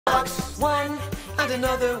one and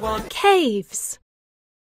another one. Caves.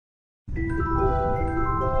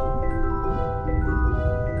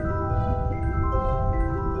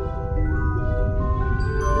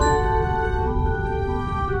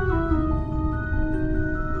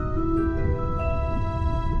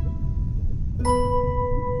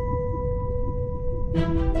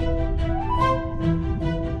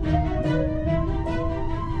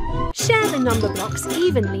 Share the number blocks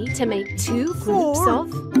evenly to make two groups of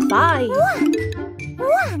 5. 1.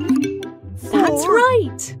 That's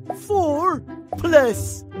right. 4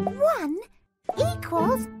 plus 1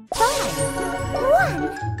 equals 5.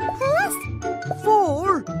 1 plus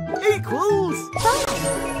 4 equals 5.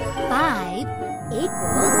 5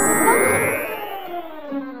 equals 5.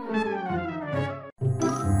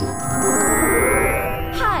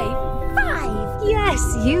 High 5. Yes,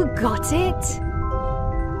 you got it.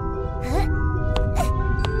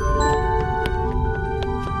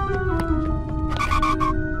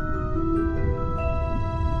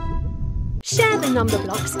 Share the number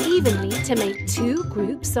blocks evenly to make two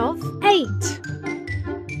groups of 8.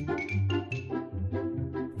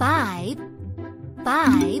 5,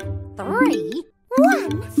 5, 3,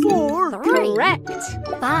 1, 4 3. Correct.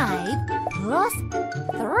 5 plus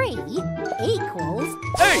 3 equals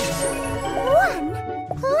 8. 1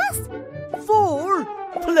 plus 4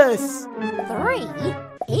 plus 3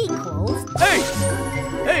 equals 8.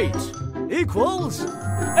 8 equals 8.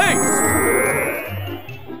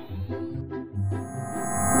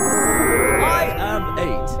 I am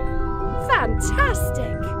 8.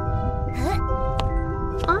 Fantastic.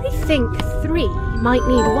 I think 3 might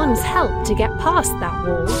need 1's help to get past that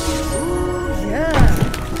wall. Oh, yeah.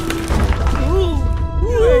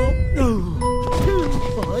 2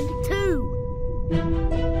 by 2.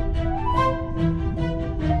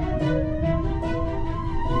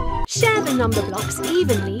 Share the number blocks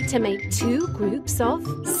evenly to make two groups of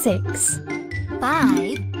 6. 5,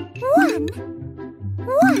 1,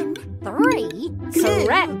 1, 3,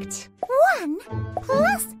 Correct. 1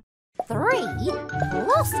 plus 3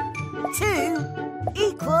 plus 2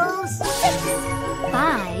 equals 6.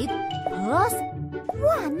 5 plus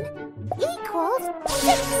 1 equals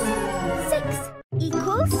 6. 6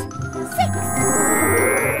 equals 6.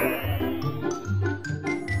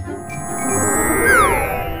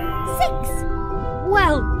 6.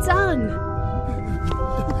 Well done.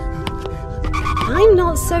 I'm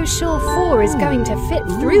not so sure 4 is going to fit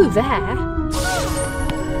through there.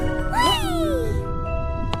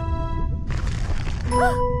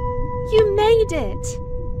 You made it.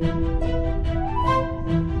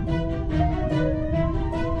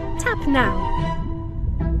 Tap now.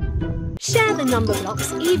 Share the number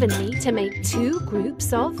blocks evenly to make two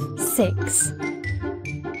groups of 6.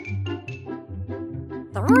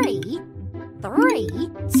 3, 3,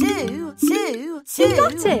 2, 2, 2. You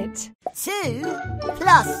got it. 2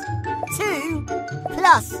 plus 2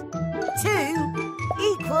 plus 2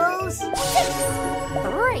 equals 6.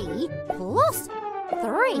 3 plus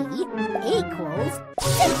 3 equals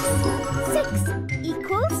 6. 6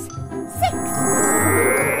 equals 6.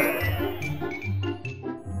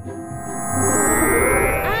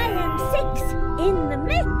 I am 6 in the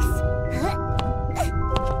mix.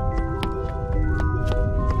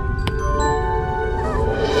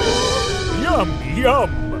 Yum,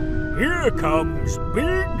 yum! Here comes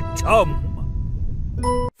Big Tum.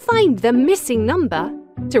 Find the missing number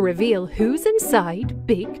to reveal who's inside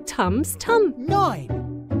Big Tum's tum.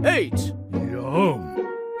 9. 8. Yum.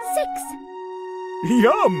 6.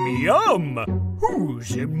 Yum, yum!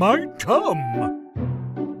 Who's in my tum?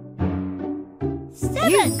 7.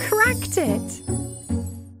 You cracked it.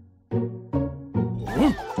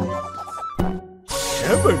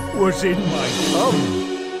 7 was in my tum.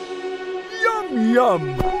 Yum, yum!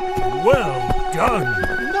 Well done!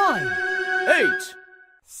 9. 8.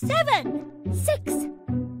 7. 6.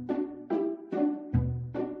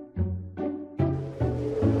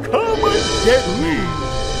 Come and get me!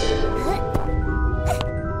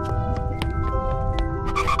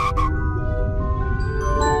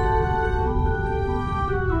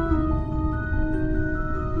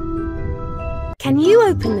 Can you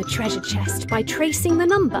open the treasure chest by tracing the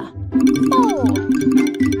number? 4.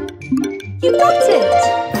 You got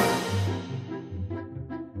it!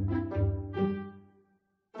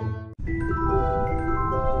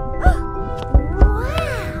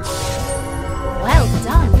 Well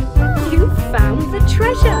done! You found the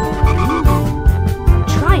treasure!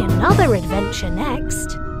 Try another adventure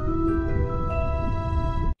next.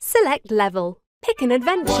 Select level. Pick an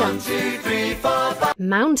adventure. 1, 2, 3, 4, 5.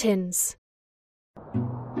 Mountains.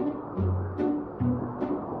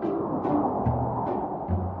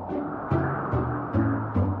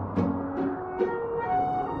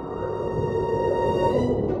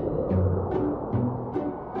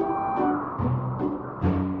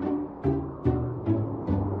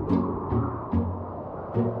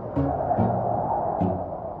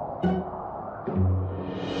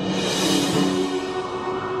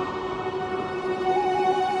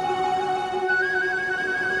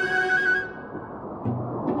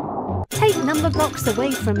 blocks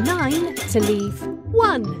away from 9 to leave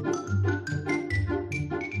 1.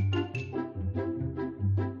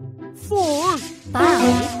 4,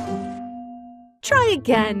 5, Try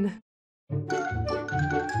again.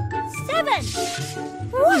 7.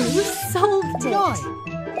 You solved it.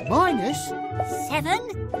 9 minus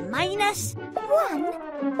 7 minus 1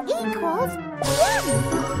 equals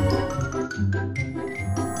 1.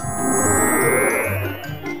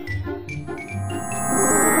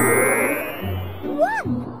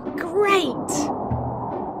 Great.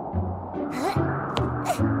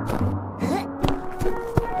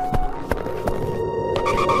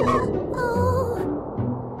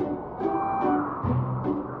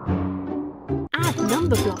 Add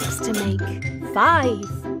number blocks to make 5.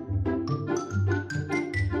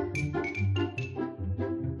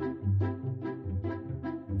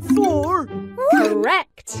 4,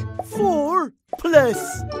 Correct. 4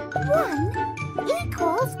 plus 1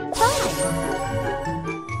 equals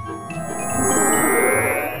 5.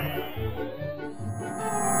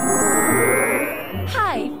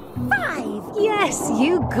 High 5. Yes,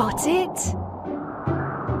 you got it.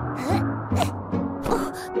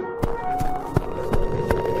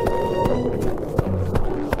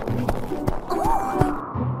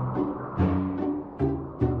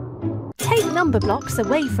 Take number blocks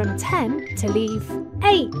away from 10 to leave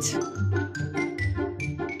 8. 2,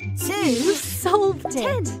 You solved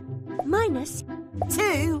it. 10 minus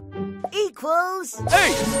 2 equals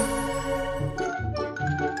 8.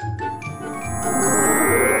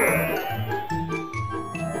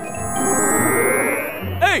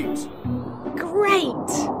 8. Great.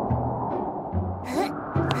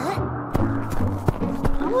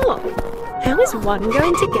 Oh, how is 1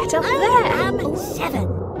 going to get up I there? am 7.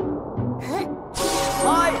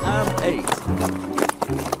 I am 8.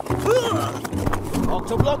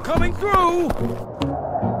 Octoblock coming through.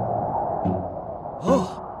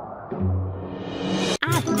 Oh,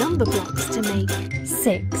 Add number blocks to make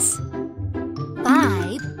 6.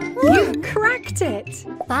 5 You cracked it.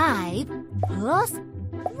 5 plus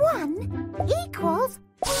 1 equals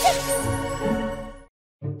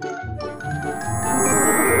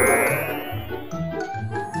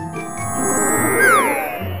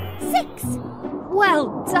 6.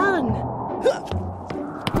 Well done.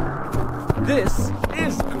 this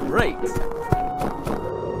is great.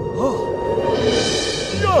 Oh,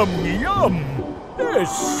 yum, yum. There's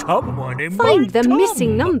someone in my Find the tum.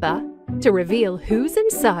 missing number to reveal who's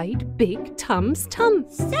inside Big Tum's tum.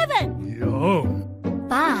 7 Yum.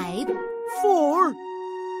 5 4,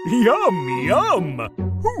 Yum, yum.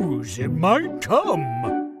 Who's in my tum?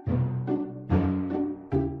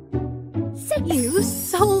 6 You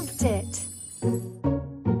solved it.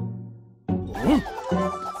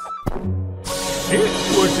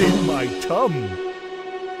 It was in my tum.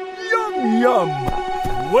 Yum, yum.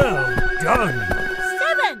 Well done.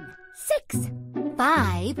 7 6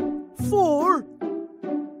 5 4,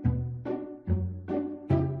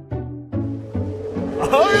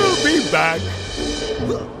 I'll be back.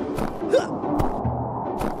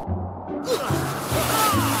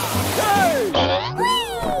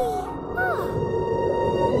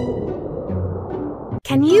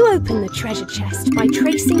 Can you open the treasure chest by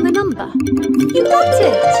tracing the number? You got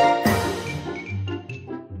it!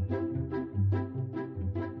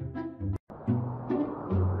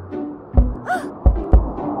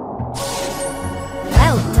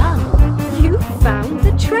 Well done! You found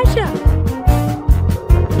the treasure!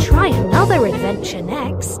 Try another adventure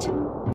next.